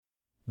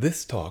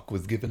This talk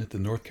was given at the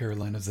North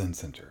Carolina Zen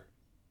Center.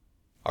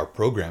 Our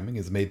programming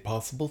is made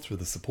possible through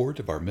the support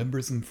of our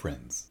members and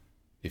friends.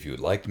 If you would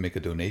like to make a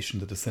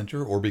donation to the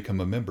center or become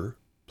a member,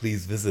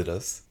 please visit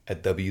us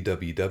at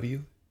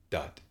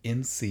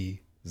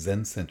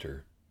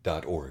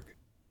www.nczencenter.org.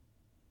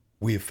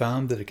 We have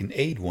found that it can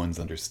aid one's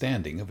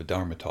understanding of a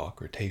Dharma talk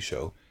or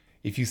Teisho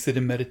if you sit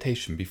in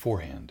meditation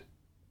beforehand,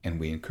 and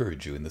we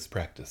encourage you in this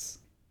practice.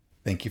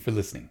 Thank you for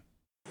listening.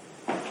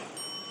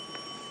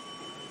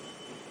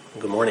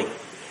 Good morning.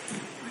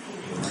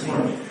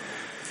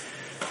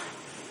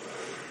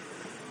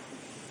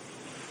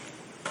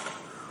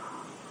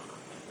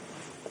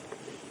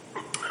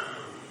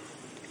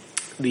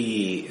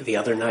 The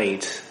other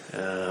night,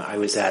 I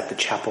was at the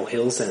Chapel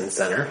Hill Zen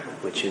Center,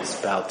 which is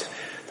about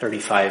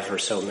 35 or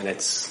so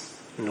minutes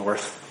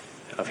north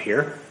of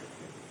here,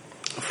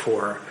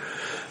 for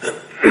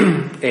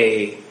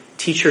a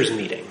teachers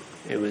meeting.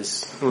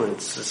 It's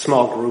a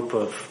small group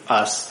of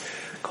us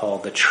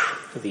called the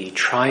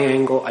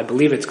Triangle. I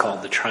believe it's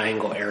called the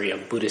Triangle Area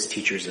Buddhist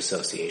Teachers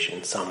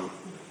Association, some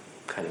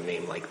kind of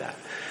name like that,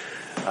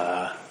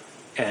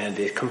 and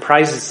it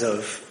comprises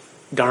of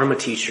Dharma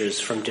teachers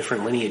from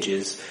different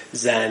lineages: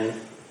 Zen,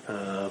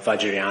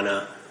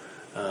 Vajrayana,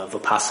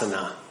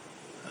 Vipassana,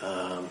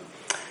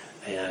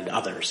 and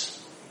others.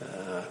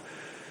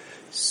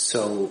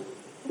 So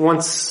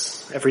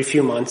once every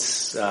few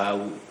months,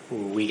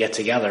 we get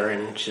together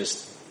and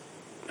just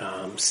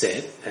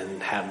sit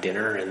and have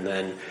dinner, and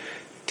then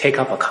take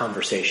up a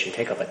conversation,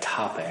 take up a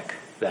topic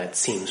that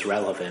seems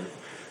relevant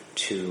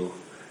to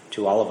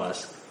all of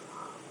us.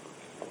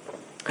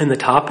 And the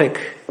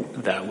topic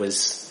that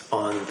was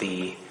on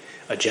the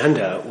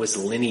agenda was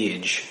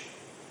lineage.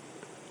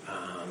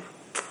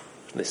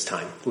 This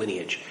time,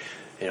 lineage.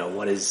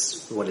 What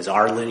is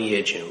our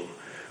lineage, and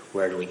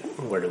where do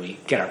we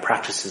get our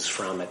practices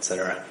from,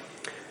 etc.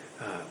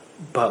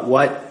 But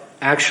what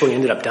actually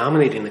ended up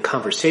dominating the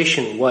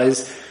conversation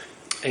was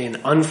an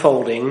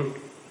unfolding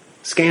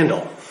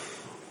scandal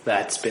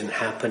that's been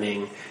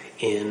happening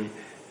in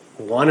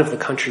one of the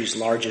country's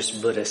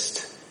largest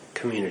Buddhist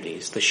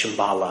communities, the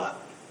Shambhala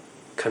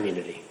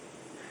community.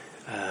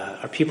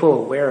 Are people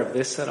aware of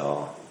this at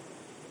all?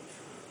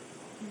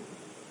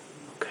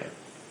 Okay.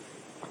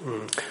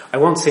 I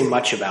won't say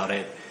much about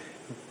it,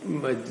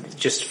 but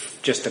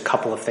just a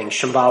couple of things.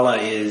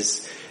 Shambhala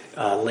is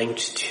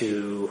linked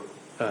to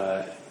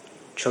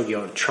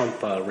Chogyam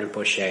Trungpa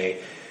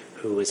Rinpoche,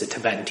 who is a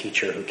Tibetan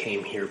teacher who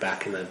came here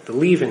back in, I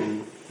believe,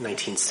 in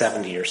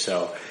 1970 or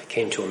so,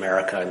 came to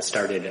America and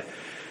started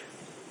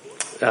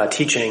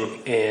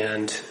teaching,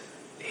 and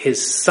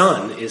his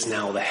son is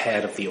now the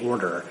head of the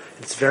order.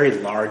 It's a very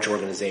large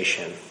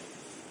organization,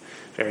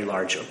 very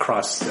large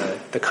across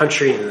the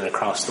country and then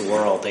across the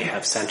world. They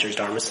have centers,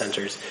 Dharma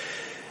centers,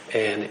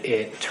 and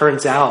it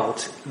turns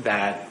out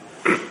that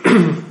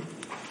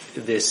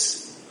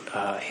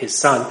his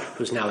son,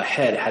 who's now the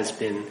head, has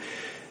been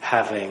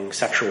having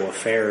sexual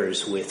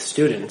affairs with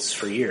students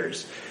for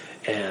years,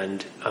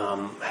 and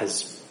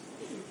has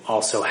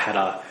also had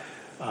a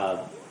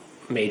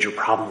major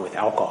problem with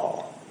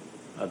alcohol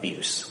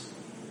abuse.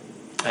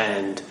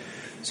 And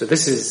so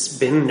this has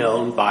been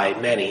known by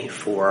many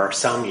for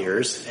some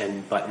years,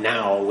 but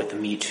now with the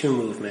Me Too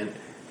movement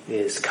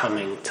is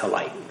coming to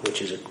light,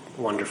 which is a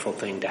wonderful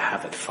thing to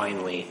have it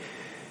finally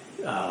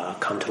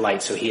come to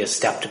light. So he has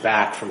stepped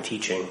back from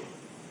teaching.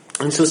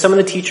 And so some of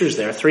the teachers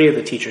there, 3 of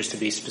the teachers to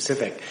be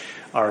specific,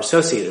 are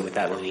associated with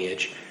that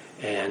lineage,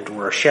 and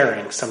were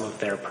sharing some of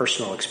their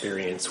personal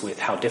experience with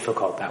how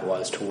difficult that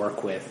was to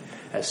work with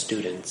as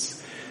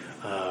students.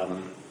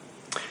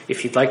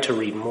 If you'd like to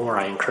read more,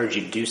 I encourage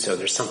you to do so.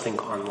 There's something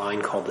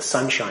online called the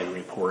Sunshine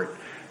Report,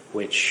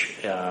 which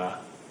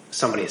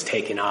somebody has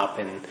taken up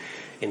and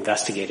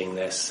investigating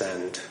this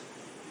and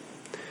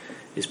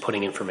is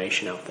putting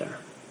information out there.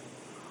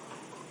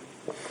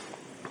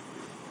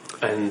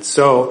 And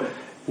so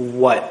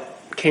what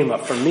came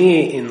up for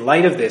me in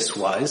light of this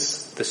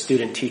was the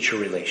student-teacher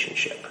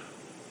relationship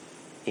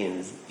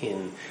in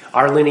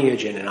our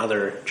lineage and in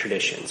other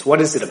traditions. What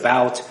is it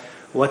about?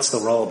 What's the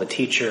role of the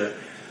teacher?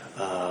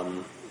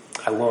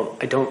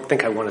 I don't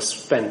think I want to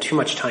spend too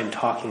much time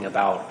talking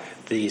about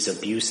these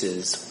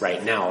abuses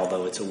right now,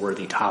 although it's a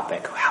worthy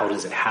topic. How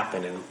does it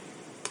happen, and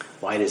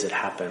why does it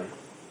happen?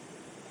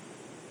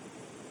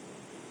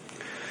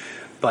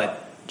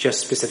 But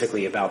just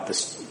specifically about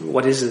this,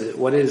 what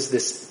is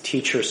this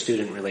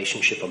teacher-student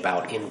relationship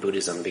about in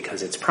Buddhism?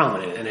 Because it's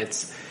prominent, and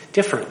it's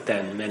different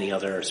than many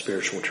other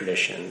spiritual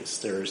traditions.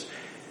 There's,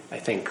 I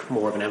think,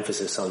 more of an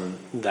emphasis on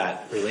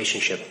that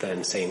relationship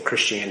than, say, in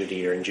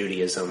Christianity or in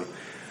Judaism,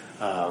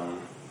 and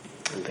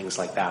things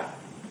like that.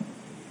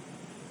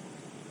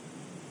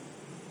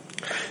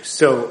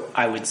 So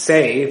I would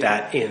say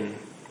that in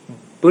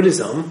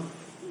Buddhism,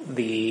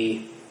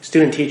 the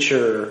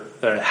student-teacher,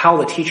 how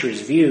the teacher is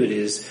viewed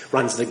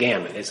runs the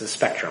gamut. It's a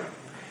spectrum.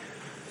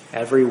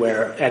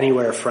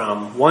 Anywhere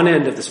from one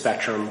end of the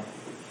spectrum,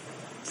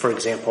 for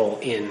example,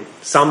 in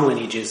some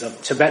lineages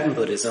of Tibetan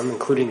Buddhism,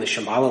 including the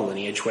Shambhala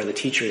lineage, where the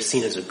teacher is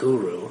seen as a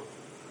guru,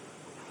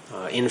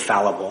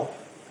 infallible.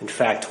 In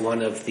fact,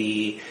 one of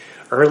the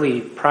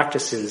early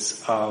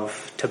practices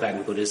of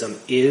Tibetan Buddhism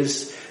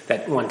is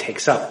that one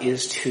takes up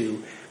is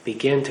to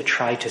begin to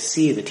try to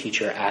see the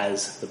teacher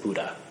as the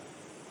Buddha.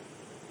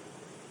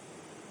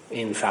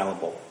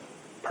 Infallible.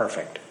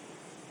 Perfect.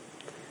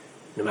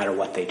 No matter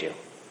what they do.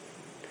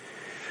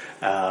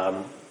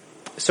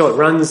 So it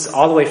runs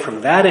all the way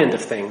from that end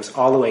of things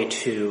all the way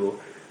to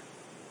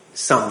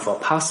some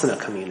Vipassana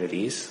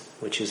communities,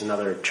 which is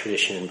another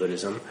tradition in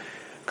Buddhism,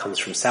 comes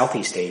from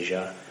Southeast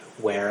Asia,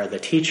 where the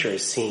teacher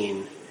is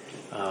seen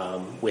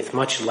with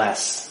much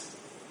less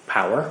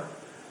power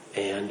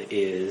and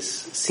is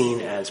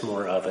seen as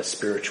more of a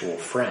spiritual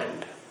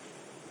friend.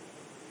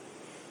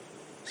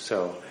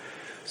 So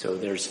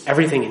there's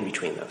everything in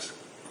between those.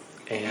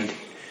 And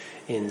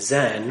in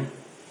Zen,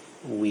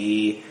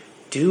 we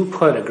do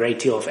put a great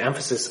deal of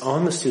emphasis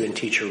on the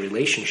student-teacher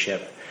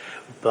relationship,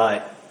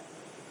 but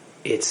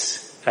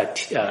it's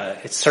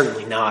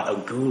certainly not a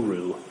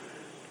guru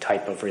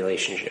type of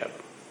relationship.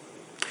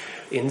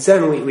 In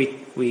Zen,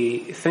 we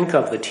think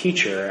of the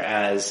teacher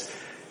as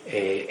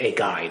a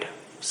guide,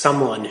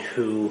 someone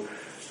who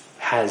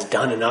has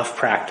done enough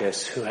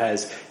practice, who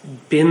has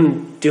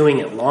been doing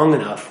it long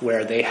enough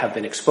where they have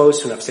been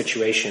exposed to enough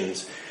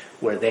situations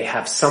where they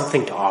have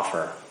something to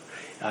offer.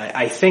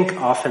 I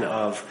think often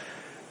of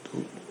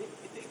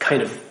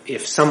kind of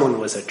if someone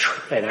was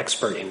an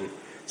expert in,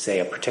 say,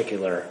 a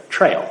particular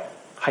trail,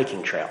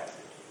 hiking trail,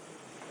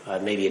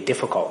 maybe a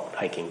difficult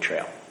hiking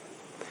trail,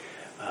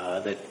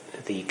 that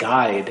the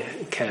guide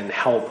can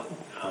help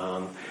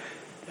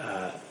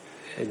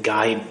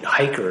guide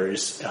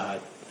hikers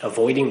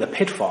avoiding the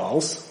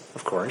pitfalls,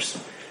 of course,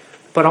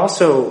 but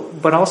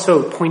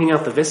also pointing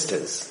out the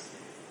vistas,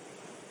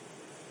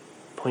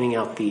 pointing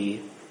out the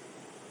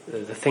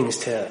things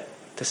to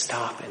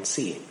stop and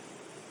see.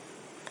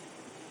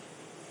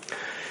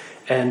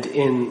 And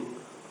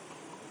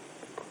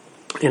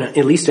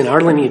at least in our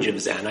lineage of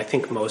Zen, I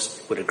think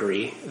most would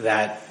agree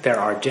that there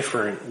are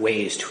different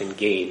ways to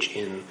engage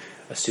in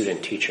a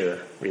student-teacher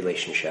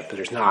relationship.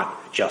 There's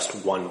not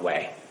just one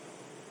way.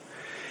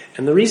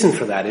 And the reason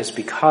for that is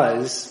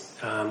because,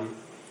 at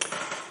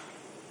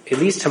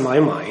least to my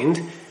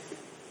mind,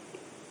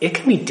 it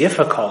can be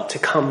difficult to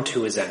come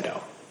to a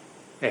Zendo.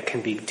 It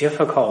can be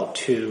difficult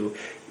to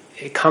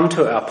come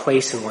to a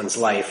place in one's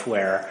life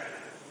where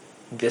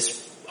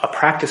a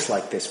practice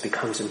like this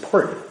becomes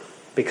important.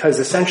 Because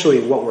essentially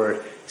what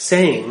we're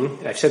saying,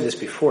 I've said this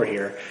before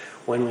here,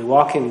 when we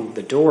walk in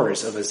the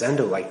doors of a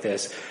Zendo like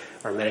this,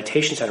 our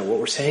meditation center, what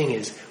we're saying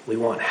is we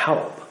want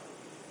help.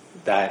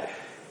 That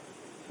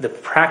the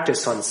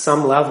practice on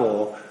some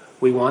level,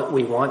 we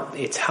want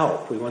its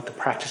help. We want the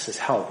practice's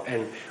help,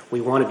 and we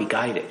want to be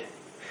guided.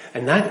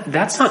 And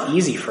that's not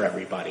easy for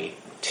everybody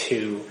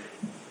to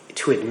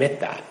admit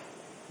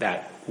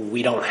that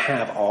we don't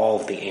have all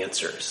of the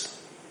answers.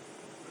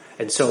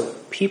 And so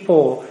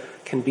people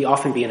can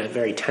often be in a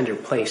very tender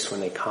place when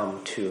they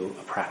come to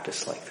a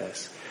practice like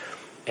this.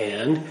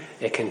 And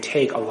it can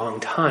take a long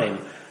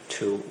time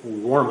to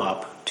warm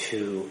up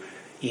to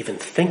even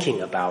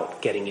thinking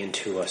about getting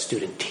into a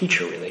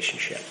student-teacher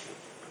relationship,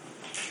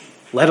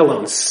 let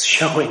alone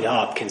showing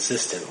up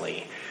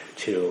consistently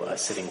to a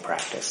sitting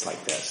practice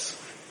like this.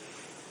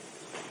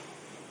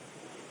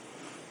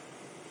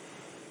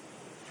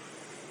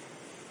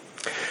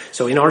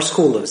 So in our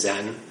school of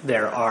Zen,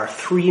 there are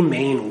three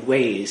main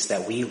ways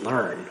that we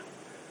learn.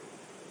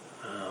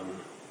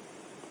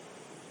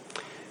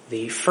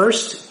 The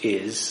first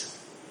is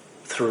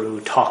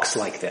through talks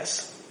like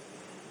this,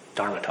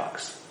 Dharma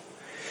talks.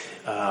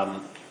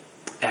 And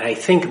I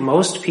think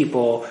most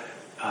people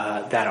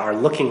that are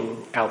looking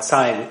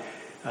outside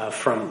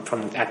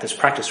at this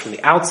practice from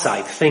the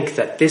outside think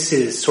that this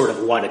is sort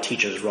of what a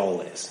teacher's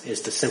role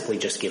is to simply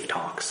just give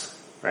talks,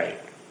 right?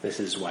 This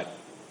is what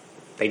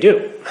they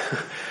do.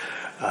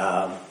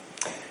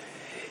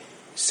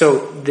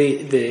 So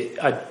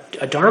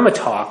a Dharma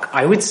talk,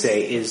 I would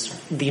say, is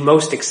the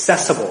most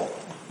accessible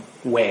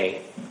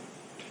way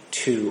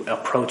to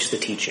approach the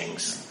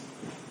teachings.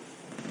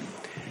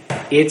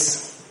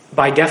 It's,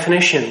 by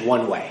definition,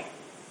 one way.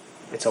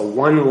 It's a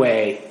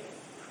one-way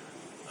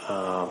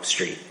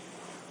street.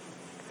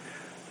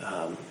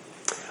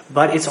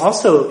 But it's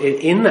also,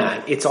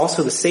 it's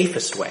also the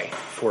safest way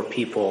for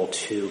people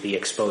to be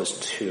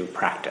exposed to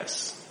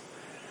practice.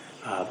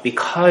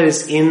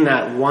 Because in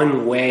that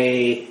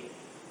one-way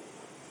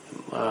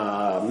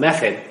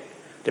method,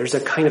 there's a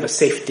kind of a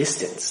safe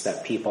distance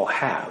that people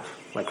have.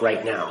 Like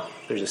right now,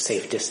 there's a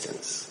safe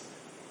distance.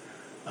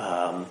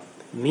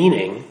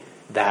 Meaning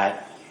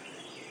that,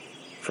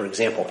 for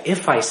example,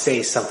 if I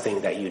say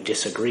something that you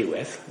disagree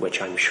with,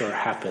 which I'm sure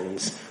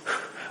happens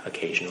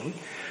occasionally,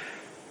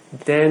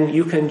 then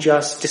you can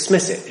just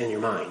dismiss it in your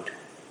mind.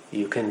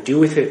 You can do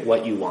with it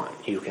what you want.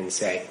 You can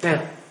say,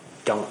 I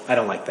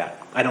don't like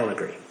that. I don't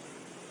agree.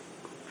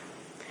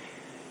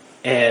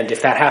 And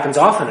if that happens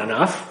often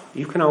enough,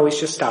 you can always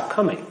just stop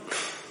coming.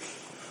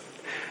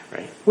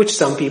 Right? Which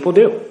some people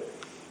do.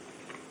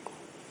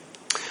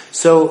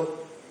 So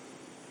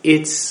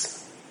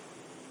it's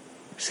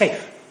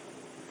safe.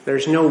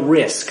 There's no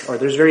risk, or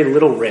there's very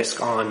little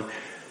risk on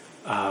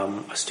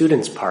a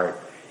student's part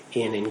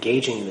in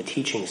engaging in the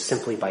teaching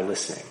simply by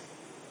listening.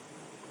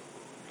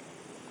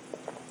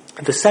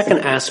 The second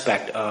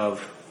aspect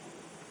of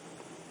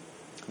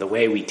the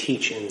way we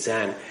teach in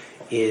Zen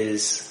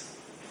is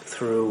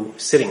through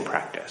sitting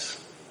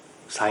practice,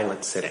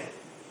 silent sitting.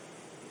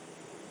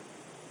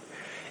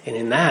 And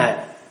in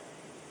that,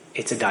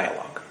 it's a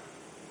dialogue.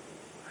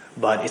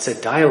 But it's a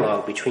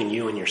dialogue between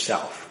you and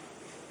yourself.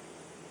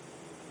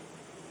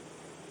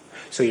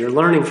 So you're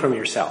learning from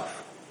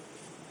yourself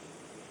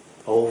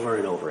over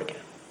and over again.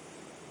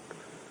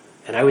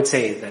 And I would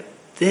say that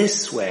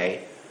this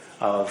way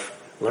of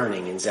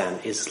learning in Zen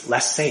is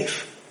less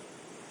safe.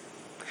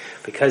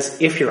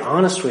 Because if you're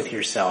honest with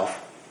yourself,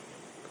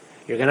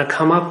 you're going to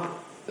come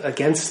up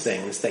against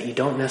things that you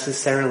don't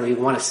necessarily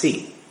want to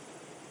see.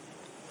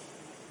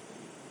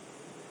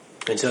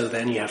 And so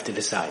then you have to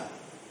decide,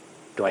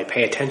 do I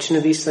pay attention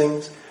to these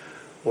things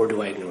or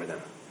do I ignore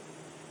them?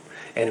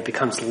 And it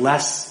becomes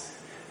less,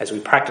 as we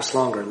practice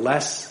longer,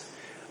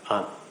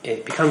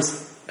 it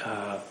becomes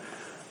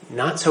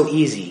not so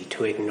easy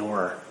to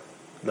ignore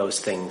those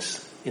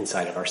things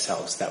inside of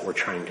ourselves that we're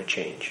trying to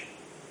change.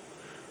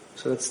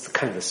 So that's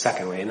kind of the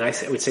second way. And I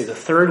would say the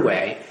third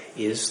way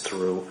is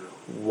through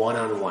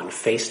one-on-one,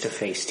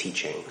 face-to-face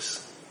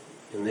teachings.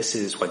 And this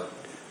is what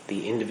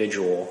the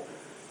individual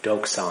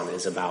Dokusan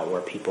is about,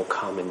 where people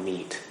come and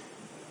meet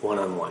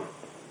one-on-one.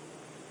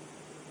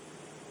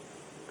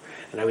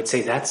 And I would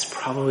say that's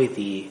probably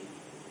the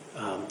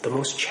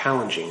most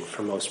challenging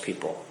for most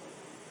people.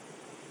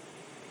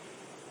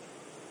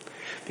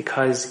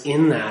 Because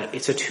in that,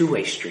 it's a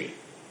two-way street.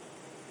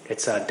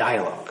 It's a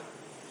dialogue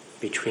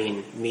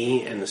between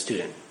me and the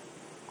student,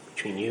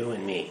 between you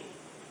and me,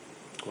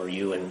 or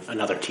you and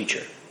another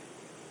teacher.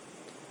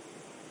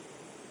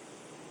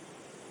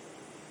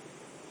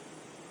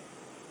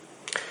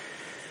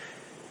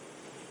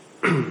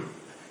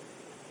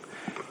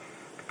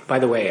 By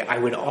the way, I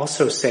would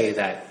also say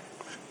that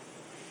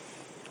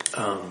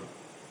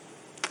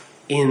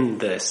in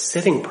the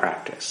sitting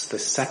practice, the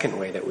second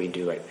way that we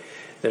do it,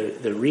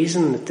 the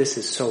reason that this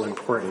is so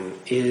important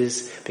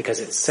is because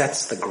it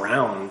sets the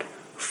ground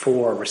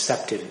for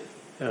receptivity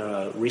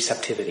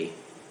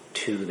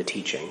to the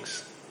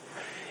teachings.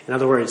 In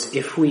other words,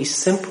 if we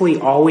simply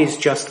always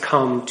just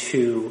come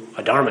to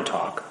a Dharma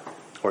talk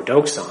or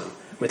Dokusan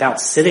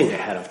without sitting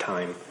ahead of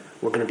time,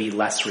 we're going to be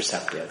less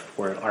receptive,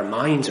 where our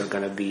minds are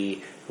going to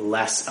be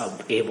less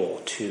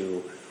able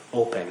to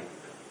open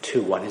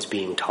to what is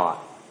being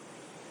taught.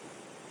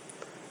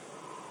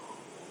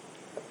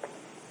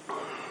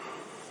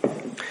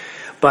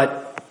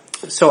 But,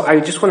 so I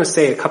just want to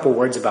say a couple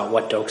words about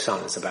what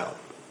Dokusan is about.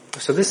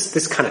 So this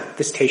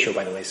Teisho,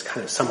 by the way, is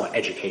kind of somewhat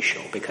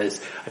educational, because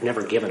I've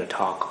never given a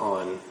talk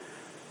on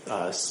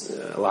a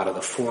lot of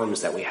the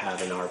forms that we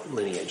have in our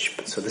lineage.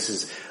 So this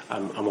is,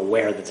 I'm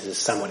aware that this is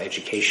somewhat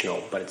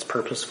educational, but it's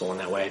purposeful in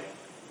that way.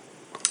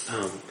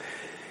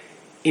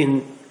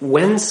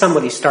 When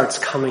somebody starts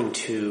coming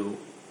to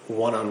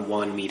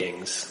one-on-one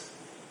meetings,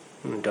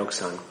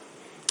 Dokusan,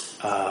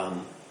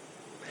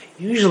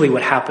 usually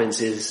what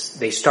happens is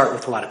they start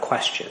with a lot of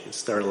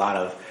questions. There are a lot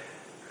of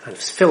kind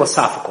of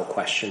philosophical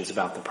questions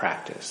about the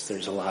practice.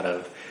 There's a lot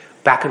of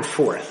back and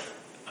forth,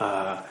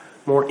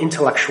 more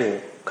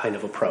intellectual kind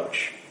of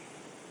approach.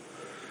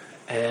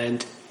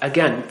 And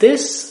again,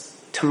 this,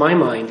 to my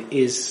mind,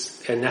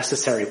 is a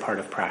necessary part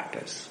of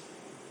practice.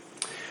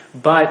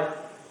 But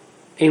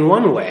in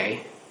one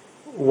way,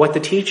 what the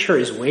teacher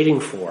is waiting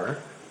for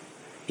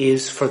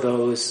is for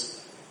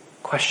those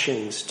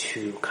questions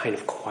to kind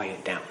of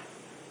quiet down.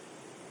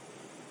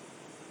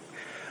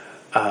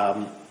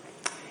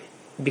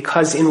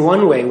 Because in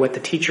one way, what the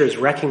teacher is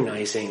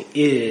recognizing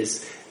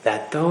is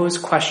that those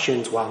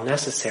questions, while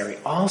necessary,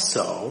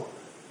 also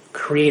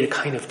create a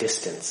kind of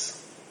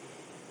distance.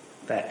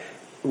 That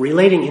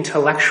relating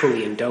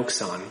intellectually in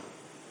Dokusan,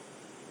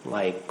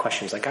 like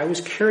questions like, I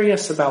was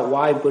curious about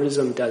why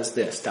Buddhism does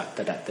this,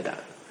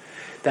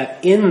 that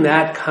in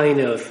that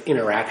kind of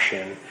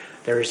interaction,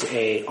 there's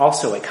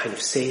also a kind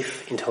of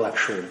safe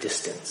intellectual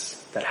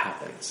distance that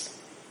happens.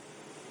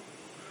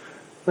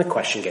 The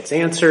question gets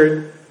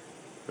answered,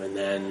 and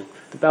then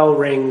the bell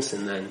rings,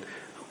 and then,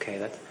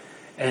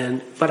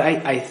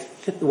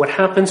 what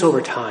happens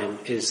over time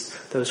is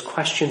those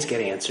questions get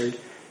answered,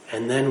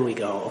 and then we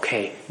go,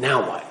 okay,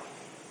 now what?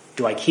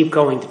 Do I keep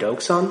going to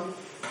Dokusan,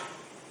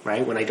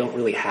 right, when I don't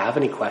really have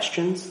any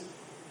questions?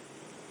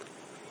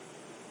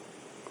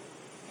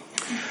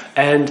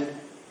 And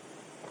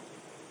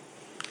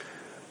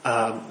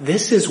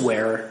this is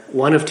where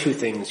one of two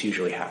things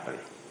usually happen.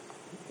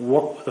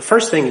 The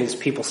first thing is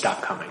people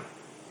stop coming.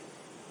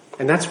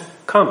 And that's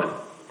common.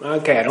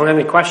 Okay, I don't have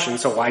any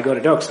questions, so why go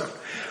to Dokusan?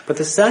 But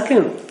the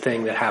second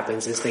thing that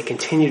happens is they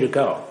continue to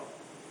go.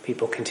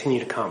 People continue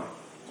to come.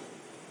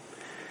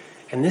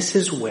 And this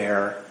is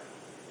where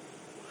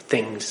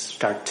things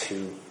start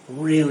to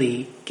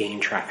really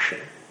gain traction.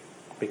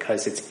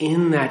 Because it's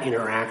in that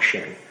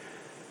interaction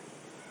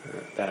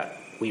that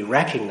we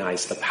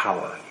recognize the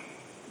power.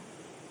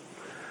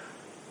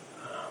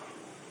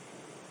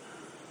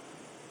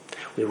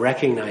 We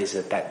recognize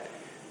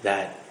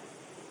that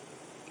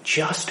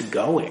just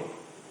going,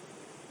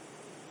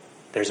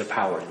 there's a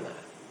power in that.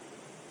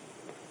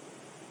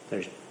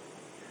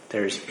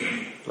 There's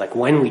like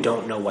when we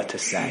don't know what to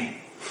say,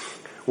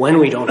 when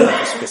we don't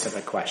have a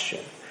specific question,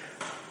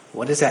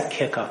 what does that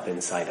kick up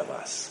inside of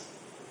us?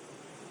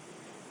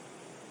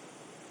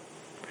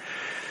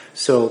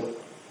 So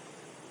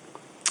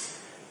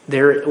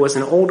there was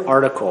an old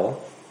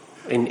article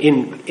in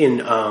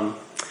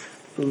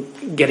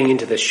getting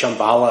into this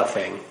Shambhala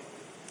thing.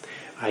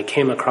 I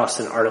came across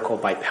an article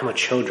by Pema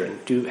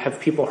Chodron. Have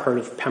people heard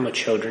of Pema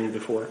Chodron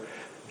before?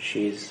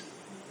 She's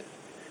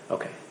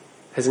okay.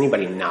 Has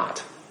anybody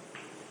not?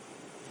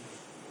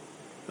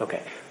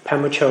 Okay.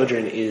 Pema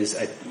Chodron is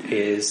a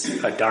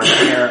Dharma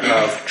heir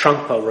of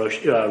Trungpa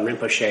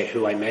Rinpoche,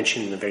 who I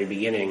mentioned in the very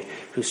beginning,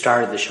 who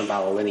started the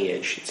Shambhala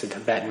lineage. It's a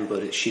Tibetan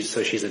Buddhist. She's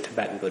a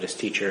Tibetan Buddhist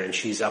teacher, and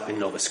she's up in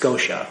Nova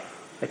Scotia.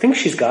 I think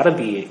she's got to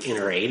be in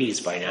her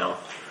 80s by now.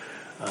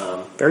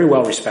 Very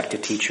well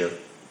respected teacher.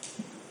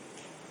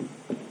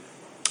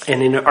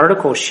 And in an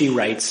article, she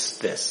writes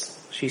this.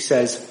 She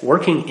says,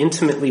 "Working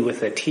intimately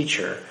with a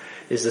teacher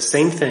is the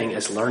same thing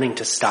as learning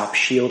to stop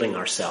shielding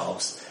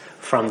ourselves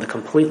from the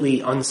completely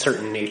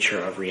uncertain nature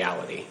of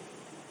reality."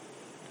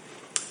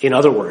 In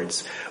other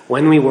words,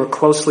 when we work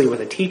closely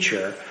with a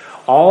teacher,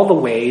 all the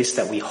ways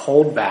that we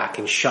hold back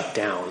and shut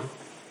down,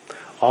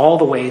 all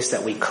the ways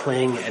that we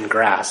cling and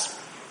grasp,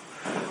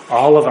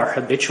 all of our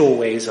habitual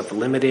ways of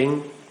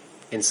limiting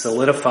and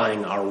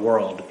solidifying our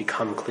world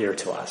become clear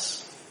to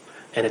us.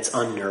 And it's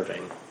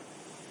unnerving.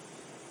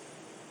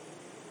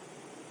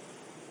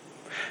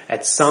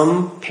 At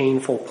some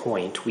painful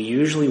point, we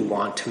usually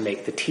want to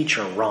make the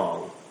teacher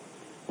wrong,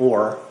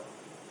 or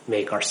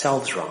make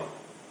ourselves wrong,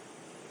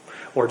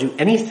 or do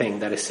anything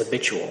that is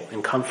habitual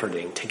and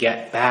comforting to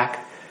get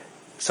back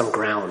some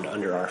ground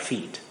under our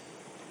feet.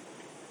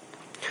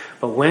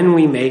 But when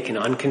we make an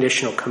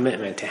unconditional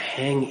commitment to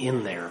hang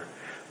in there,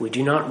 we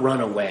do not run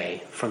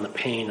away from the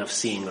pain of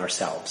seeing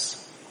ourselves.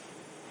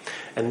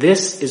 And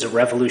this is a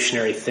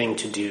revolutionary thing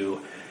to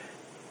do,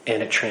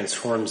 and it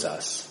transforms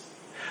us.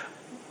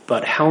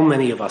 But how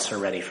many of us are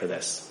ready for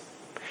this?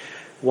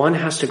 One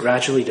has to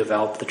gradually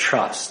develop the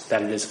trust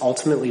that it is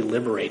ultimately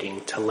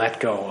liberating to let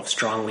go of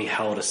strongly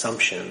held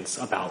assumptions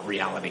about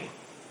reality.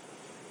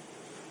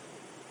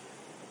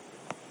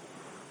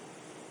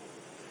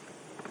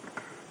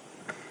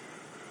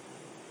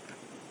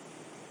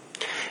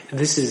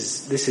 This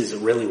is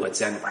really what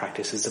Zen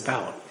practice is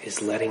about,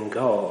 is letting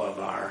go of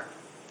our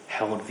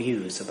held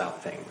views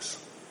about things.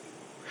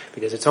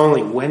 Because it's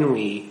only when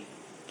we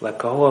let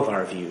go of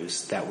our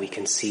views that we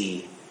can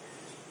see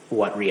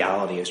what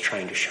reality is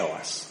trying to show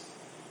us.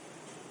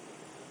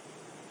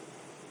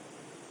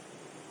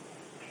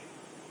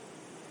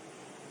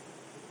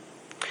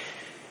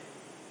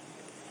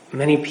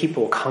 Many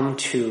people come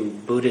to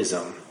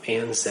Buddhism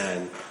and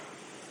Zen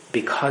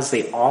because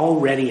they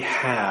already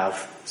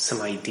have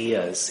some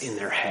ideas in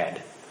their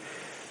head.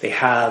 We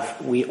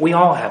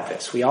all have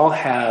this. We all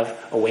have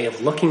a way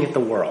of looking at the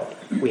world.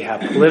 We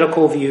have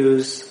political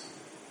views,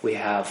 we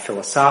have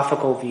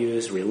philosophical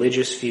views,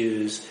 religious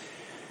views.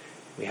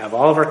 We have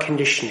all of our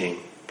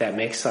conditioning that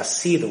makes us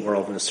see the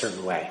world in a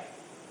certain way.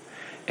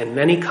 And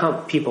many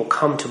people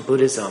come to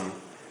Buddhism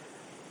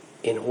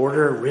in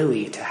order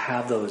really to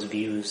have those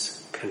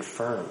views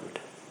confirmed.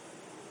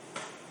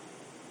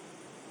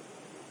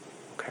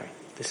 Okay,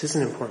 this is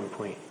an important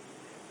point.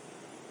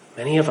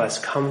 Many of us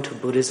come to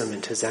Buddhism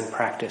and to Zen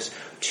practice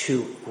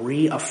to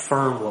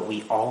reaffirm what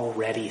we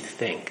already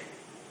think.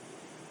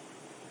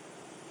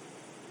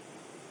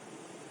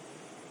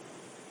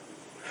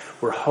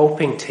 We're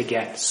hoping to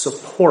get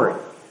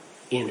support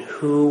in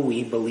who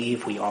we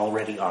believe we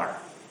already are.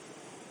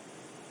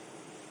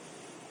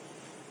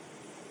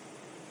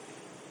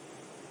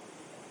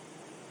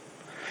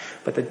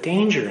 But the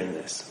danger in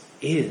this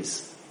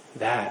is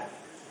that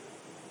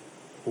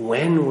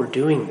when we're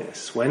doing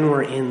this, when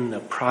we're in the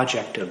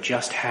project of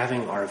just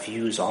having our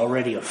views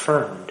already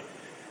affirmed,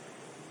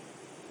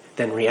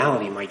 then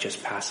reality might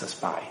just pass us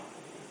by.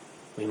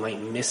 We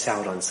might miss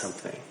out on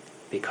something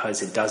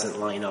because it doesn't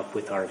line up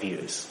with our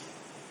views.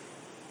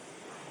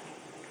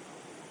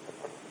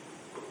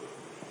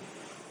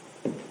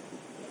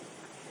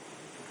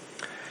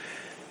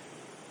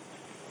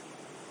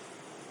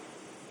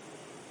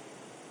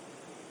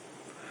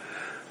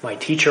 My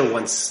teacher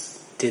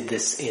once did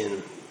this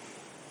in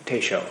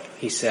Teisho.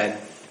 He said,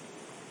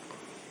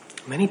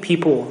 many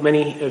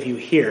of you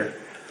here,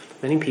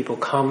 many people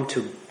come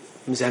to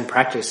Zen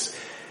practice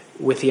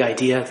with the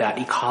idea that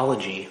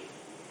ecology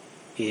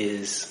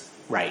is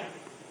right.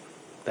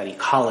 That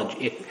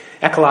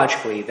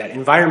ecologically, that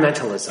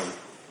environmentalism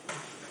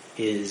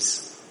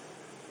is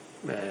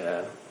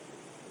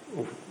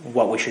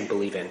what we should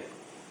believe in.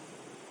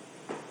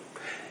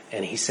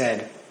 And he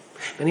said,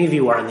 many of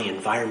you are on the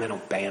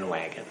environmental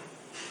bandwagon.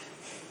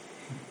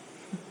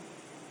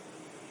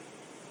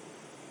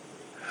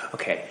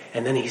 Okay,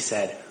 and then he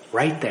said,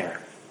 right there,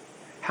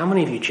 how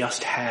many of you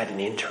just had an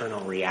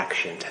internal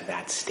reaction to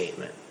that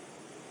statement?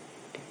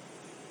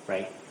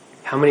 Right?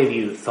 How many of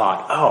you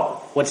thought,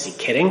 oh, what's he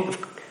kidding?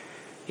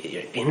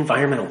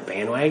 Environmental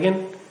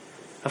bandwagon?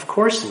 Of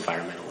course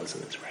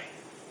environmentalism is right.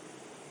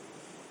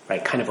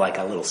 Right? Kind of like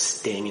a little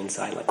sting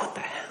inside, like, what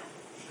the hell?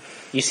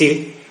 You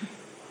see?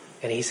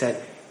 And he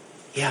said,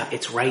 yeah,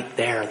 it's right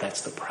there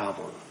that's the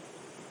problem.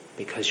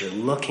 Because you're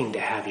looking to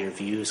have your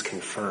views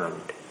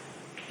confirmed.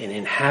 And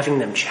in having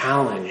them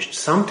challenged,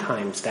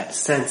 sometimes that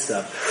sense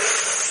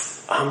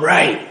of, I'm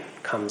right,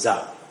 comes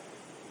up.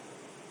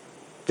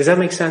 Does that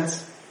make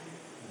sense?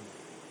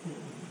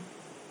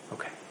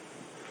 Okay.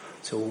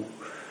 So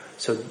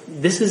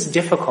this is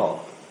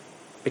difficult.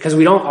 Because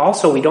we don't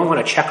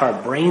want to check our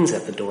brains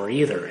at the door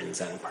either in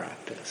Zen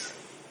practice.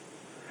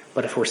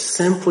 But if we're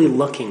simply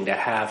looking to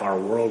have our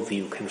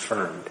worldview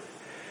confirmed,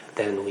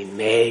 then we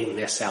may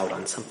miss out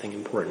on something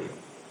important.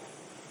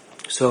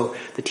 So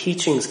the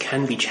teachings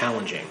can be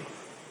challenging.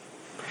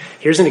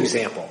 Here's an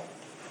example.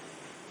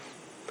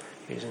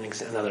 Here's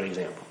another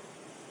example.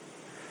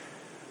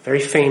 Very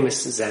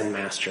famous Zen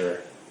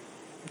master,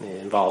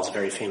 it involves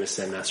very famous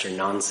Zen master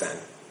Nansen.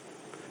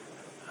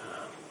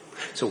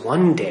 So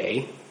one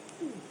day,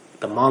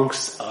 the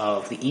monks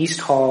of the East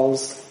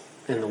Halls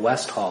and the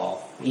West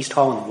Hall, East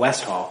Hall and the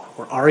West Hall,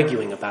 were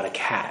arguing about a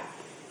cat.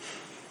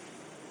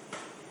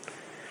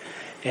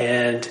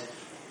 And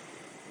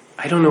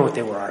I don't know what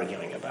they were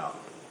arguing about.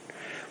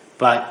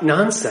 But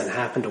Nansen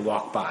happened to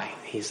walk by.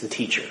 He's the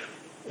teacher.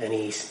 And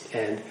he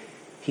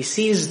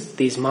sees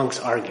these monks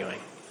arguing.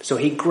 So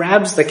he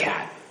grabs the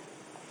cat,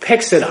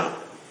 picks it up,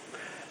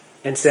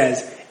 and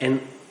says,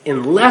 and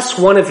unless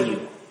one of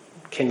you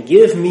can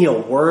give me a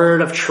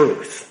word of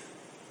truth,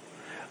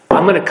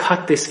 I'm going to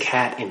cut this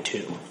cat in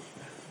two.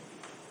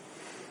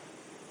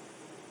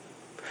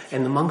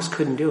 And the monks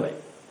couldn't do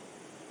it.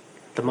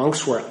 The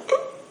monks were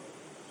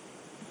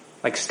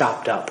like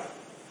stopped up.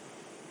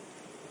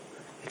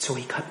 And so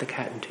he cut the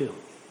cat in two.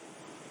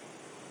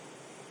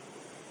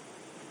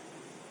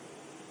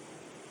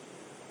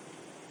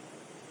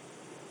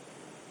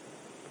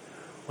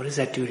 What does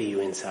that do to you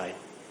inside?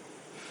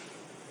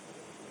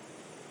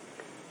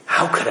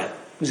 How could a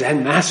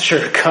Zen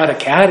master cut a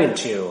cat in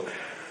two?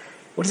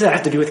 What does that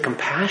have to do with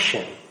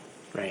compassion?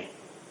 Right?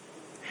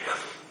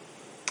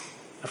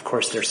 Of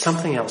course, there's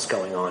something else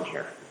going on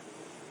here.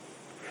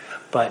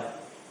 But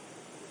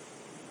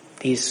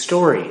these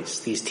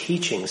stories, these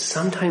teachings,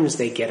 sometimes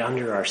they get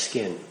under our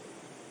skin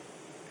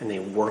and they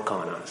work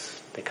on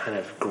us. They kind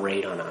of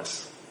grate on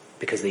us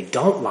because they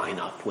don't line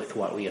up with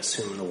what we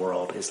assume the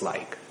world is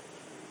like.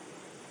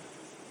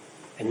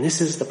 And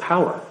this is the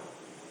power.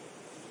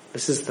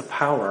 This is the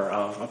power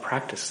of a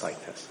practice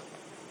like this.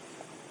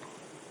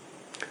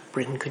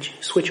 Britton, could you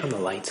switch on the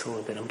lights a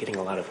little bit? I'm getting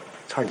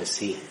it's hard to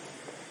see.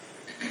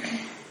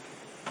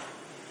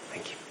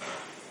 Thank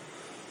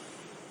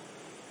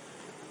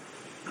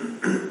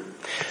you.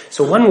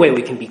 So one way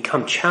we can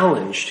become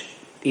challenged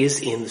is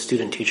in the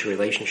student-teacher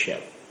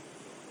relationship.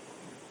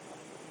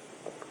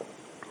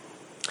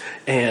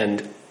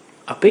 And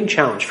a big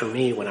challenge for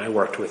me when I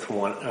worked with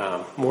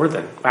more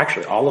than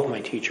actually all of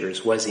my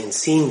teachers was in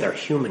seeing their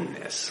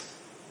humanness.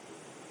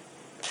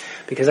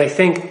 Because I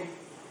think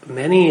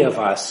many of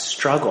us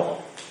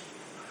struggle.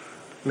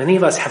 Many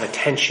of us have a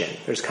tension.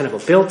 There's kind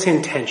of a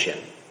built-in tension.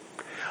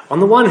 On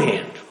the one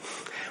hand,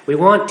 we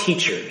want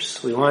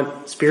teachers, we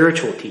want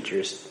spiritual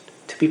teachers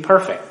to be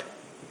perfect.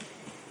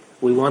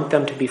 We want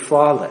them to be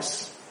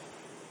flawless.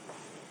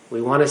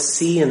 We want to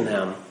see in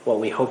them what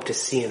we hope to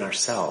see in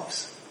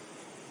ourselves.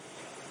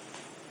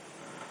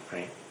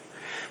 Right?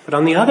 But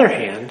on the other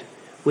hand,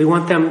 we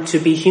want them to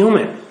be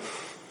human.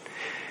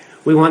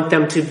 We want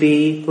them to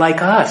be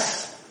like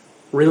us,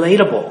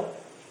 relatable.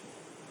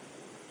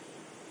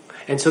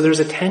 And so there's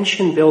a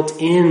tension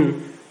built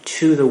in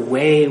to the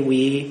way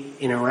we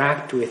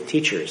interact with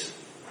teachers.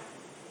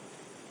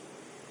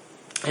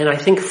 And I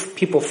think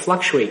people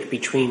fluctuate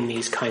between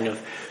these kind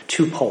of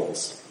two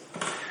poles.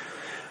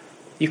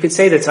 You could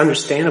say that's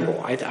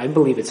understandable. I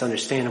believe it's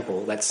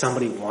understandable that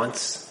somebody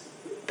wants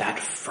that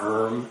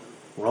firm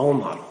role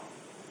model.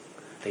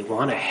 They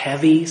want a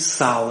heavy,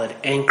 solid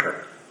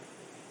anchor.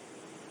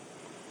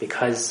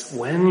 Because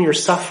when you're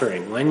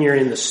suffering, when you're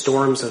in the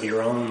storms of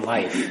your own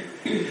life,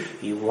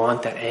 you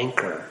want that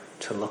anchor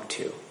to look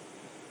to.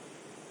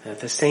 And at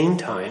the same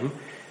time,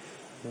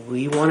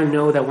 we want to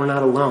know that we're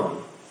not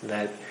alone,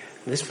 that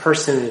this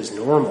person is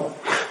normal,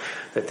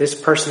 that this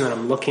person that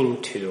I'm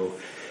looking to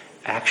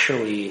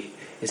actually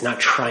is not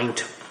trying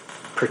to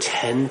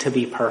pretend to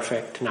be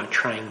perfect, not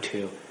trying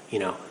to,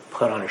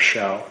 put on a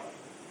show,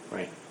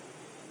 right?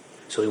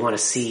 So we want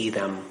to see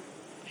them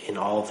in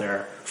all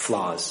their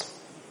flaws.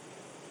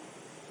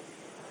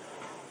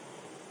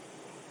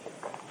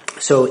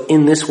 So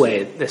in this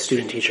way, the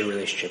student-teacher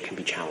relationship can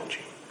be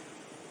challenging.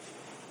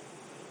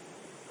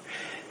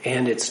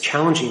 And it's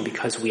challenging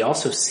because we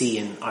also see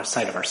in our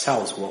side of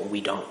ourselves what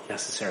we don't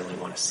necessarily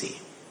want to see.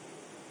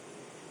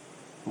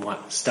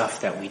 What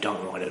stuff that we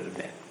don't want to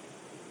admit.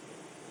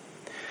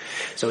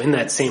 So in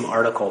that same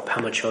article,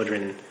 Pema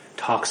Chodron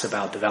talks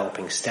about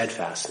developing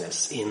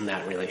steadfastness in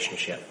that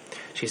relationship.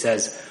 She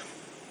says,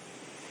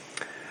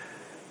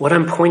 What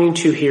I'm pointing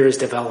to here is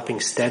developing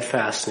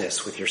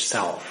steadfastness with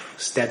yourself,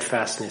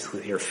 steadfastness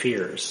with your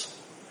fears.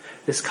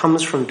 This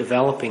comes from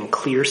developing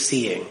clear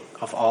seeing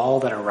of all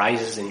that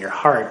arises in your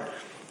heart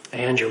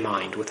and your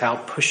mind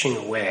without pushing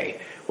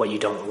away what you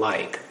don't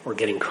like or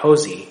getting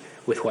cozy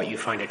with what you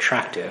find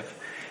attractive,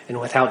 and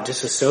without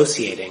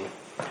disassociating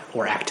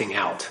or acting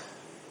out.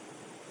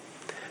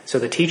 So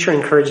the teacher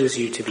encourages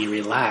you to be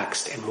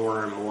relaxed and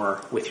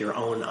more with your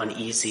own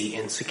uneasy,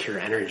 insecure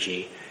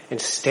energy, and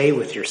to stay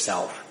with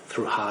yourself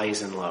through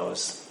highs and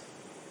lows.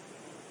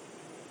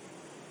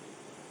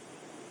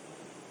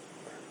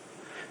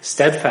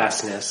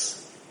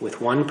 Steadfastness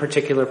with one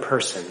particular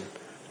person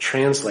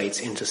translates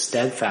into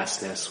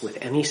steadfastness with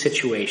any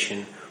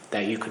situation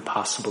that you could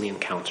possibly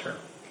encounter.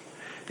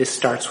 This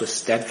starts with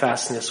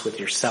steadfastness with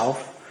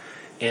yourself,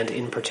 and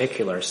in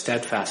particular,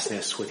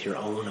 steadfastness with your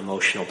own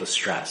emotional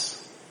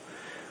distress.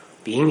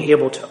 Being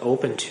able to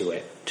open to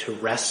it, to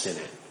rest in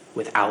it,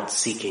 without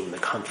seeking the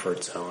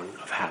comfort zone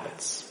of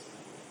habits.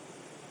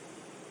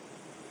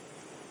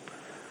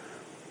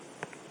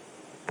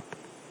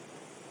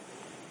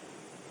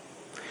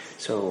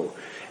 So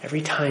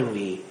every time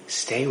we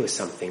stay with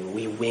something,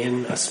 we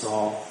win a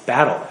small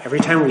battle. Every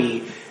time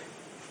we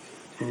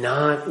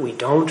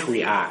don't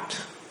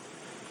react,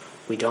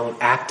 we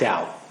don't act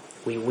out,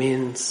 we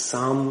win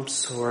some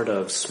sort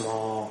of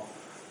small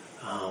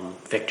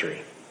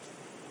victory.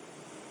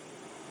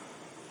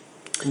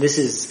 And this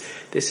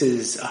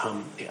is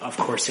of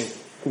course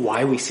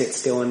why we sit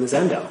still in the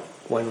Zendo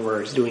when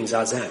we're doing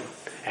Zazen.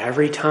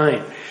 Every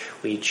time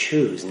we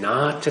choose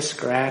not to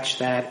scratch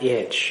that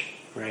itch,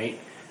 right?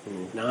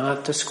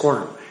 Not to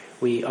squirm.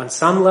 We, on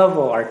some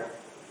level, are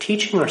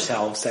teaching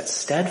ourselves that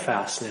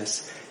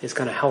steadfastness is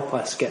going to help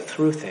us get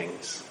through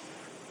things.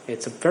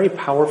 It's a very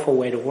powerful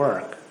way to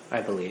work,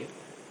 I believe.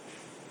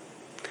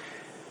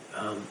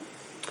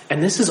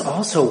 And this is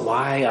also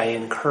why I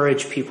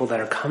encourage people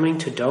that are coming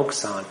to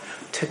Doksan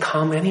to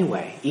come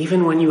anyway,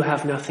 even when you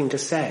have nothing to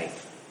say,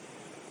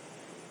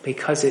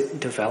 because it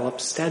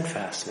develops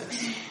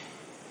steadfastness.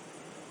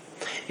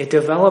 It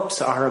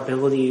develops our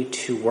ability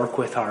to work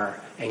with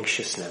our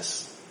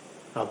anxiousness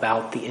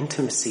about the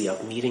intimacy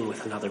of meeting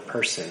with another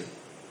person,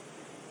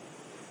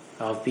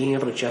 of being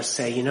able to just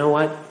say, you know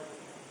what,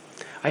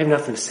 I have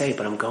nothing to say,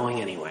 but I'm going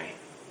anyway.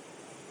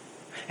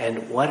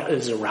 And what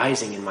is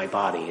arising in my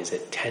body? Is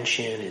it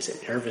tension? Is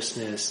it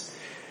nervousness?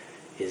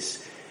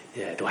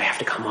 Do I have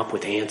to come up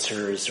with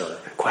answers or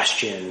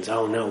questions?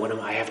 Oh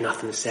no, I have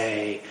nothing to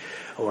say.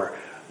 Or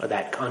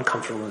that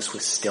uncomfortableness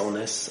with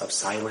stillness, of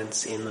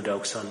silence in the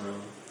Doksan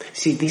room.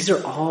 See, these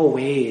are all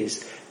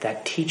ways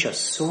that teach us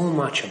so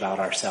much about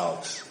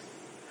ourselves.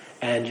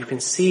 And you can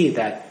see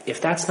that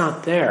if that's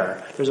not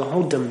there, there's a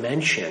whole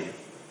dimension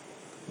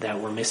that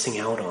we're missing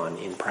out on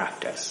in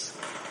practice.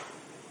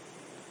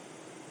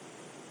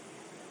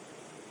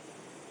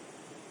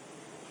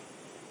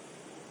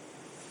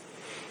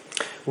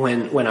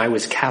 When I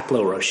was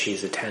Kaplo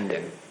Roshi's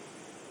attendant,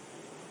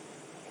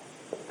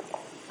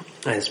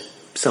 as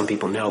some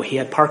people know, he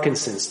had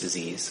Parkinson's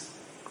disease.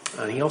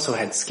 He also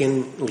had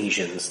skin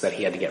lesions that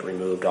he had to get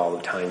removed all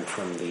the time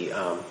from the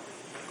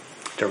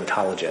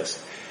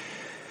dermatologist.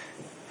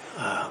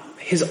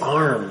 His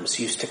arms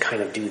used to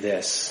kind of do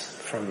this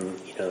from,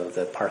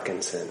 the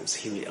Parkinson's.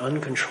 He had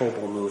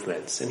uncontrollable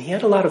movements, and he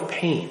had a lot of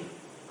pain.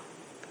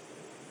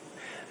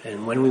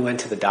 And when we went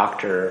to the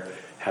doctor,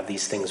 have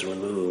these things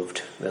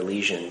removed, the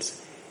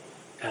lesions,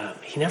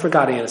 he never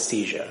got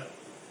anesthesia,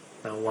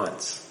 not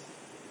once.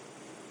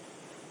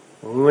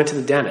 When we went to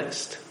the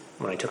dentist,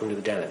 when I took him to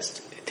the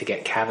dentist to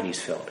get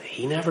cavities filled,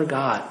 he never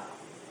got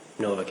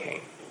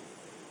Novocaine.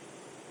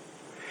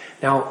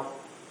 Now,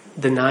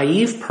 the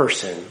naive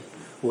person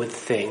would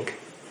think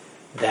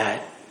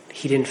that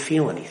he didn't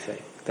feel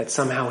anything, that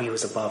somehow he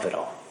was above it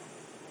all.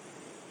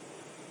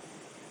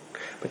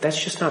 But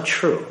that's just not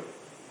true.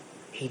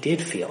 He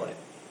did feel it.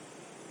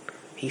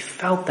 He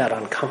felt that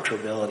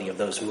uncomfortability of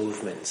those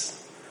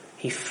movements.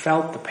 He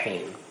felt the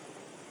pain,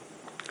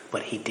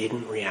 but he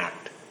didn't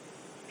react.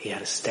 He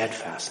had a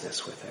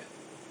steadfastness with it.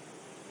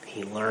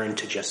 He learned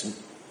to just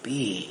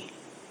be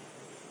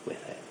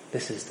with it.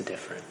 This is the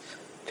difference,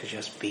 to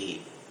just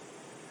be.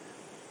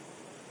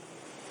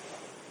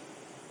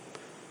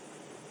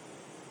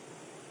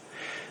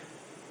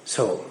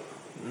 So,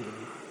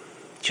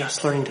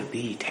 just learning to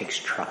be takes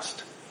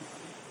trust.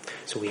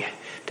 So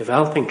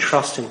developing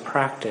trust in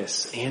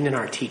practice and in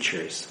our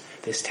teachers,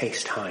 this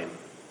takes time.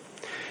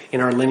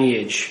 In our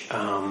lineage,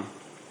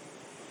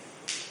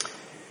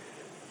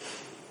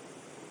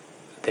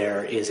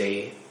 there is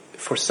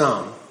for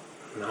some,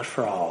 not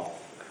for all,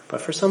 but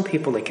for some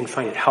people they can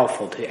find it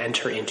helpful to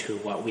enter into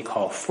what we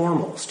call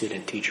formal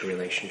student-teacher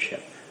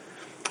relationship.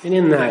 And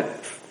in that,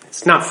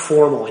 it's not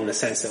formal in the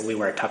sense that we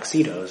wear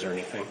tuxedos or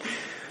anything,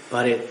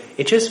 but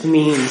it just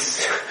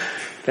means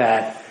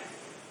that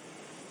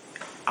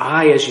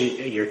I, as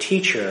your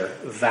teacher,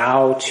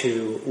 vow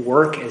to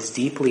work as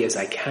deeply as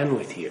I can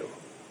with you.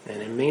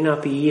 And it may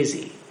not be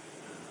easy.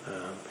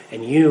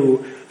 And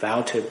you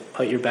vow to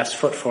put your best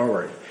foot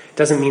forward It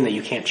doesn't mean that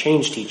you can't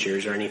change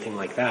teachers or anything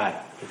like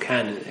that. You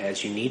can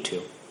as you need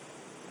to.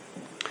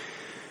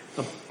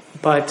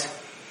 But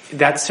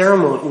that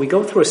ceremony, we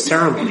go through a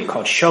ceremony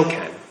called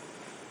shoken.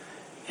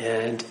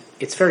 And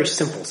it's a very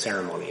simple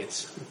ceremony.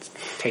 It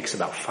takes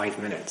about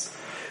 5 minutes.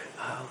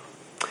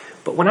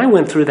 But when I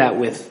went through that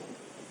with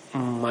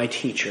my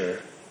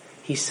teacher,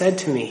 he said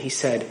to me,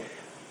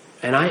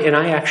 and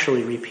I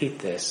actually repeat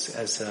this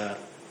as a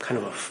kind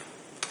of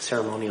a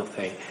ceremonial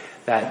thing,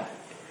 that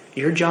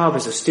your job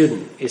as a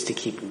student is to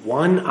keep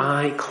one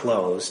eye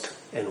closed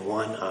and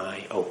one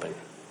eye open.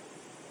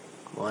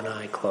 One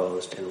eye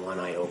closed and one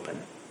eye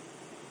open.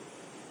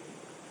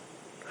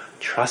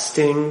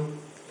 Trusting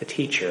the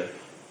teacher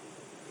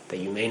that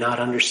you may not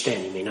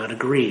understand, you may not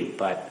agree,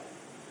 but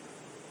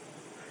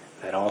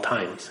at all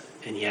times,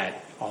 and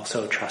yet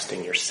also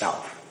trusting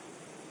yourself.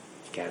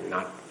 Again,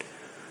 not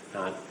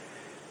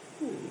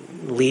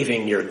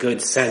leaving your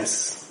good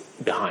sense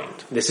behind.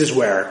 This is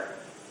where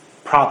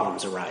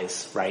problems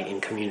arise, right,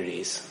 in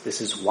communities. This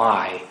is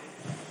why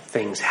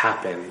things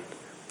happen,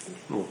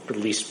 well, at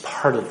least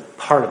part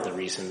of the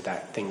reason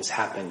that things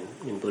happen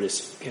in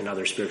Buddhist and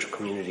other spiritual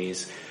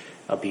communities,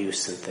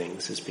 abuse and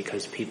things, is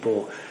because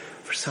people,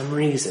 for some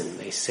reason,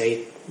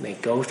 they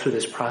go through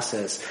this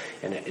process,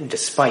 and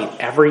despite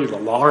every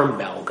alarm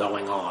bell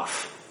going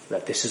off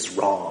that this is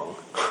wrong,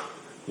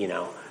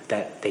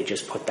 that they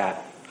just put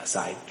that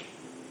aside.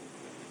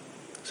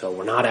 So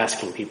we're not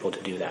asking people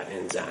to do that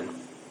in Zen.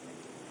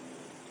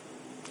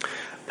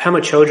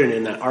 Pema Chodron,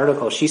 in that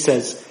article, she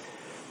says,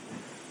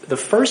 the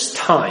first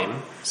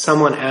time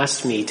someone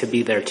asked me to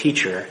be their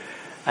teacher,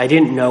 I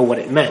didn't know what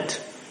it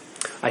meant.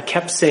 I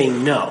kept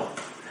saying no.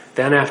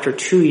 Then after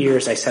 2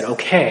 years, I said,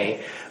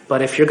 okay,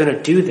 but if we're going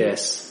to do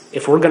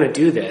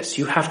this,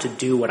 you have to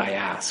do what I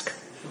ask.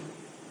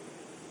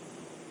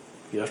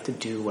 You have to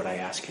do what I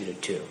ask you to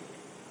do.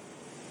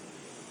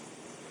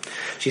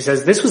 She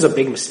says, this was a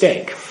big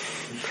mistake.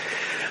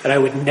 And I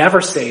would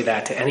never say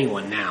that to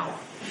anyone now.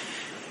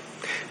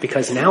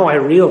 Because now I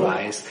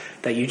realize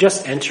that you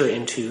just enter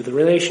into the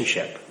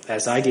relationship,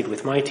 as I did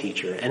with my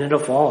teacher, and it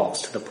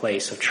evolves to the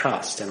place of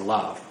trust and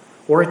love.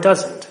 Or it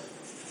doesn't.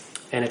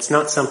 And it's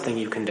not something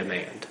you can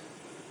demand.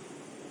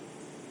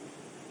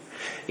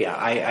 Yeah,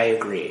 I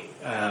agree.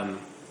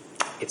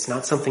 It's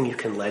not something you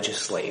can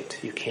legislate.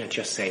 You can't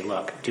just say,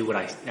 look, do what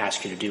I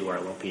ask you to do or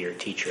I won't be your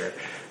teacher.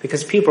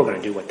 Because people are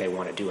going to do what they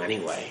want to do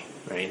anyway,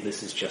 right?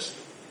 This is just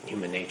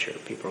human nature.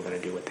 People are going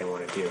to do what they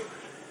want to do.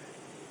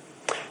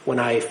 When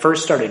I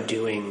first started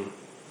doing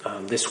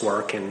this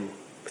work and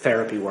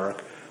therapy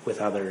work with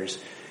others,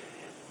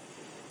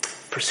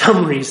 for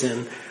some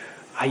reason,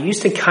 I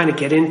used to kind of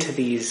get into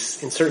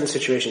these, in certain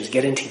situations,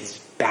 get into these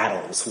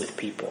battles with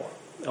people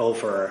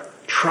over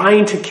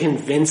trying to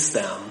convince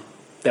them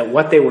that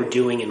what they were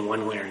doing in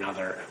one way or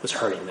another was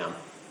hurting them.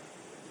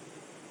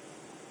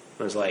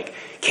 It was like,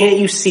 can't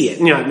you see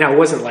it? Now it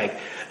wasn't like,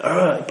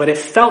 but it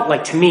felt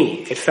like, to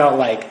me,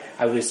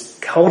 I was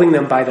holding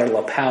them by their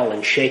lapel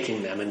and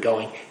shaking them and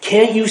going,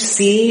 can't you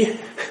see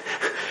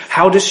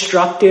how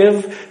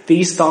destructive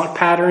these thought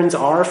patterns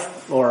are,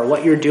 or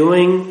what you're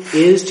doing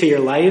is to your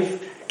life?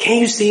 Can't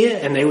you see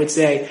it? And they would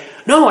say,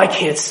 no, I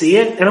can't see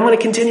it, and I'm going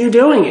to continue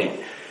doing it.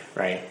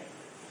 Right?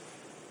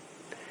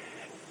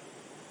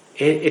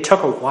 It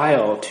took a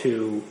while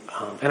to,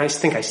 and I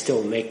think I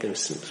still make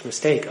this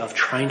mistake of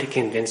trying to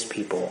convince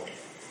people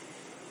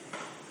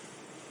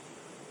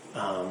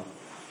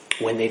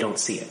when they don't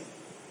see it.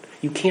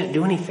 You can't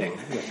do anything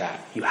with that.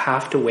 You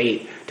have to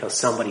wait till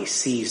somebody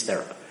sees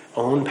their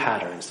own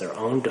patterns, their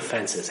own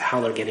defenses,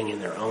 how they're getting in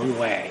their own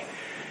way.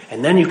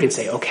 And then you can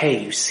say,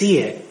 okay, you see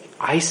it,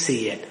 I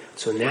see it,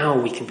 so now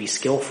we can be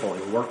skillful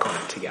and work on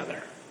it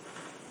together.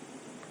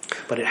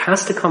 But it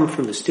has to come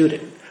from the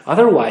student.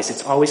 Otherwise,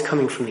 it's always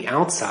coming from the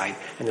outside,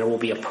 and there will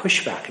be a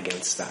pushback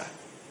against that.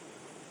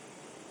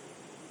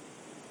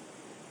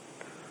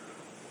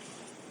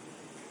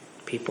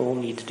 People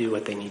need to do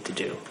what they need to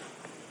do.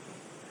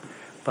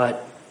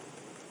 But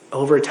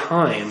over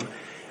time,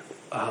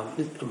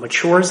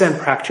 mature Zen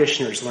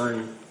practitioners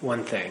learn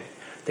one thing.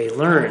 They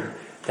learn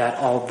that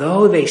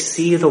although they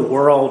see the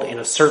world in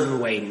a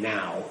certain way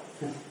now,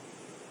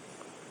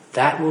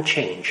 that will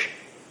change.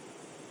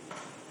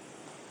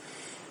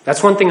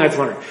 That's one thing I've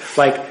learned.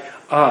 Like,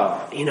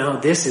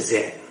 this is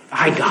it.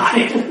 I got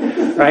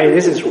it. Right?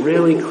 This is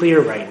really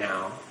clear right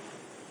now.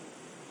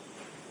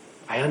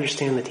 I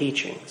understand the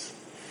teachings.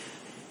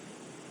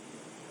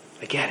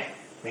 I get it.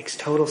 Makes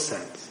total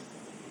sense.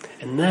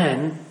 And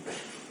then,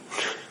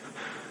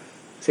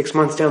 6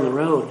 months down the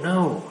road,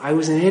 no, I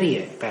was an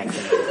idiot back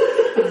then.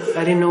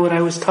 I didn't know what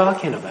I was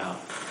talking about.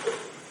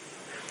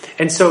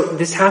 And so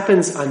this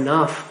happens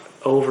enough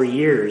over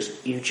years.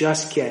 You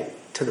just get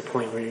to the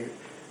point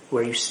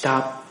where you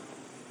stop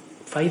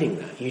fighting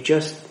that. You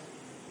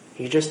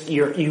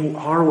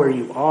are where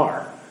you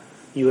are.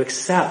 You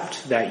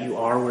accept that you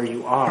are where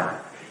you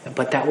are.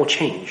 But that will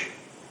change.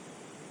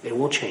 It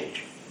will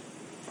change.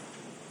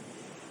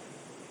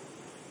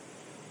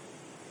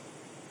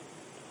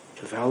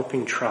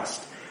 Developing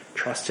trust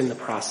in the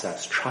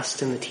process,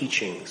 trust in the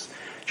teachings,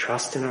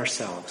 Trust in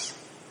ourselves.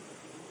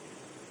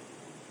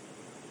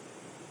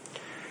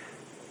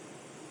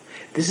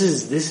 This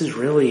is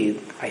really,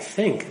 I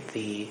think,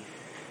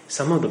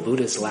 some of the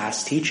Buddha's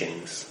last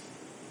teachings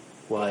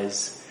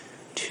was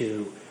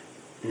to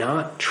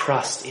not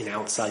trust in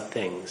outside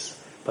things,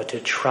 but to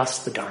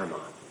trust the Dharma.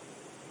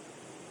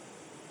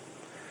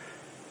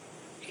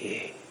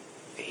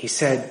 He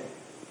said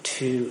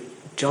to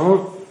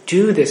don't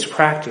do this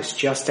practice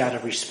just out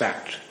of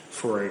respect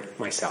for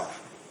myself.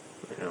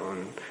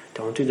 And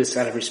don't do this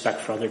out of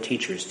respect for other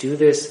teachers. Do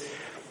this,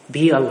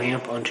 be a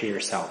lamp unto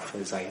yourself,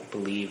 as I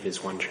believe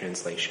is one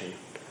translation.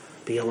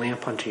 Be a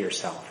lamp unto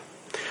yourself.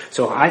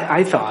 So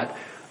I thought,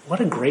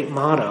 what a great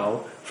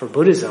motto for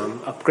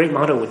Buddhism. A great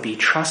motto would be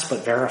trust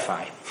but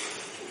verify.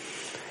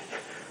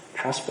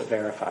 Trust but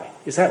verify.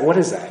 What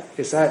is that?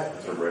 Is that...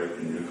 That's a break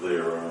in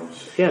nuclear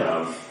arms.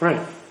 Yeah, right.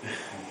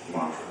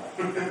 Mantra.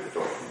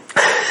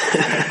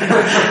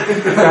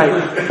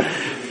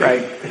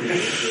 Right.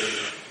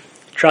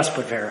 Trust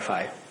but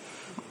verify.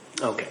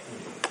 Okay.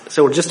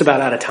 So we're just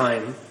about out of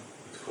time.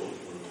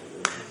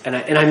 And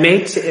I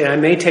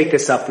may take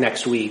this up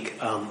next week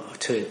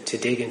to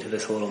dig into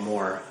this a little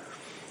more.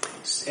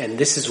 And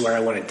this is where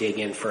I want to dig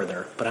in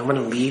further. But I want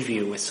to leave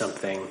you with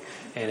something,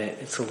 and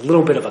it's a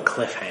little bit of a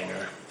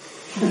cliffhanger.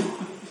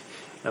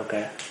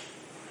 Okay?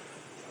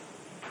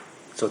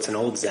 So it's an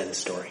old Zen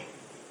story.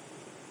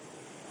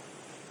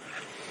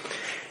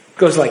 It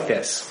goes like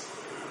this.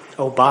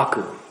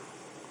 Obaku,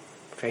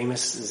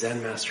 famous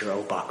Zen master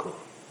Obaku,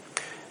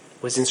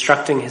 was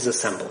instructing his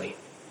assembly.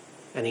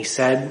 And he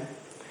said,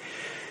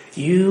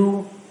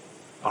 "You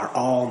are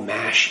all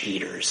mash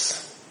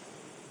eaters.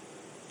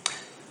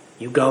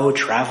 You go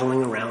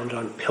traveling around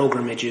on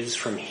pilgrimages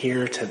from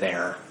here to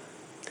there.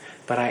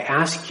 But I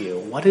ask you,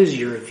 what is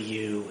your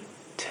view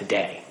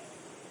today?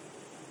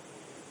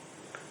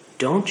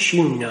 Don't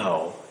you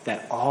know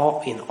that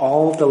in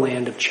all the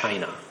land of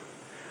China,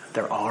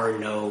 there are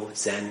no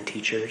Zen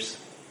teachers?"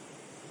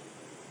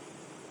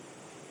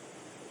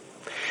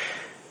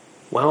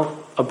 Well,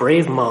 a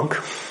brave monk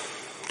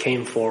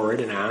came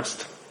forward and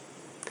asked,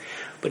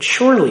 "But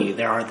surely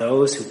there are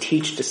those who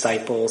teach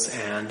disciples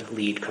and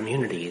lead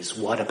communities.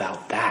 What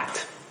about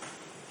that?"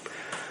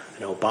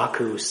 And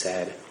Obaku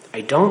said,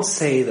 "I don't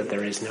say that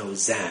there is no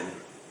Zen.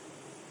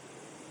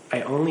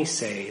 I only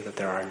say that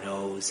there are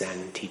no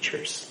Zen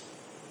teachers."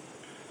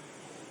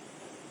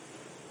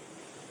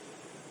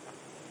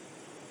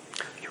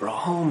 You're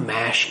all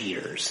mash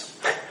eaters.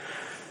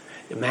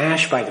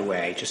 Mash, by the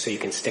way, just so you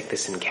can stick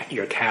this in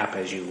your cap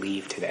as you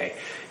leave today,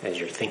 as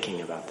you're thinking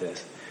about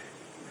this.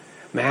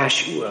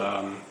 Mash,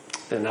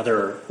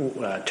 another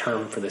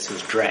term for this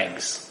is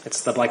dregs.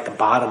 It's like the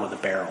bottom of the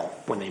barrel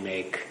when they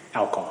make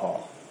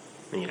alcohol.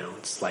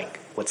 It's like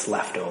what's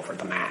left over,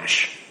 the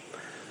mash.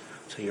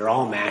 So you're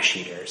all mash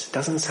eaters. It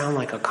doesn't sound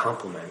like a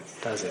compliment,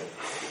 does it?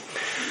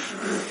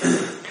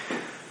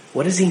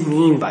 What does he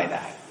mean by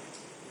that?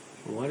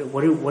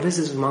 What is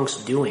his monks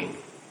doing?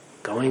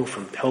 Going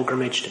from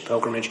pilgrimage to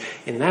pilgrimage.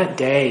 In that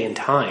day and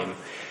time,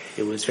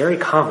 it was very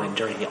common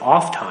during the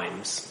off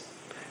times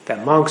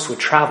that monks would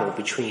travel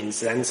between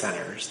Zen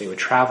centers. They would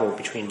travel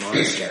between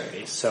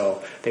monasteries.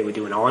 So they would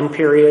do an on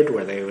period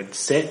where they would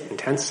sit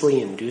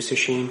intensely and do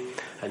sesshin,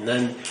 and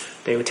then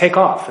they would take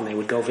off and they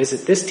would go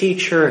visit this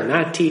teacher and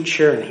that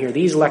teacher and hear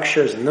these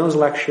lectures and those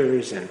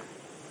lectures. And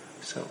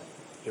so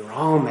you're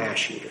all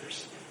mash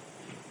eaters.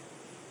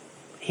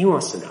 He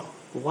wants to know,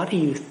 what do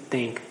you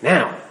think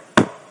now?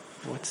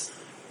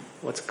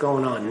 What's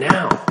going on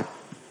now?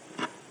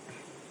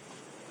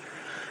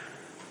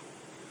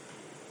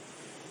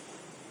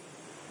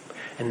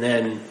 And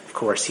then, of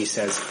course, he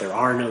says there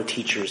are no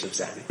teachers of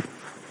Zen.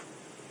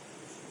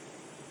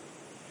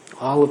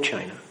 All of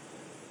China.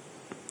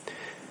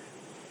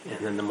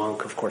 And then the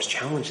monk, of course,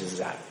 challenges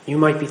that. You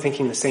might be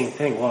thinking the same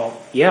thing. Well,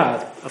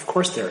 yeah, of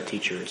course there are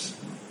teachers.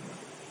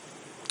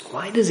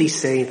 Why does he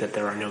say that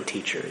there are no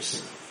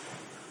teachers?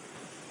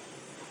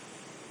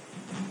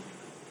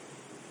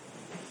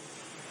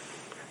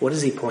 What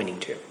is he pointing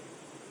to?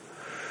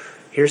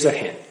 Here's a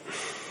hint.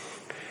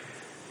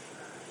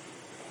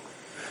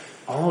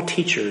 All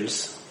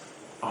teachers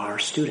are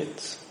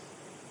students.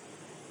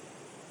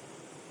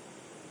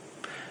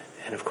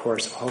 And of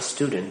course, all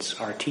students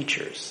are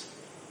teachers.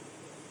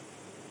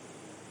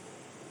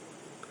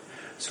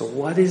 So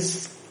what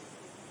is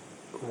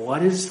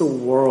the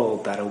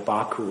world that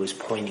Obaku is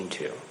pointing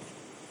to?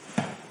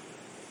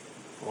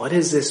 What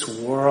is this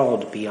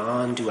world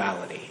beyond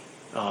duality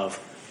of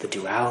the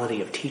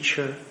duality of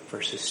teacher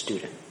versus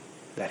student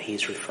that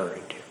he's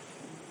referring to?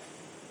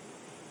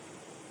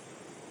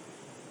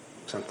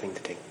 Something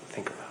to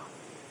think about.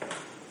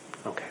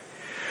 Okay.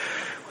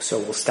 So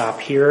we'll stop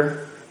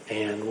here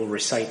and we'll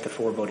recite the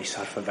 4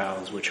 Bodhisattva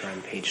vows, which are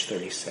on page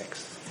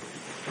 36.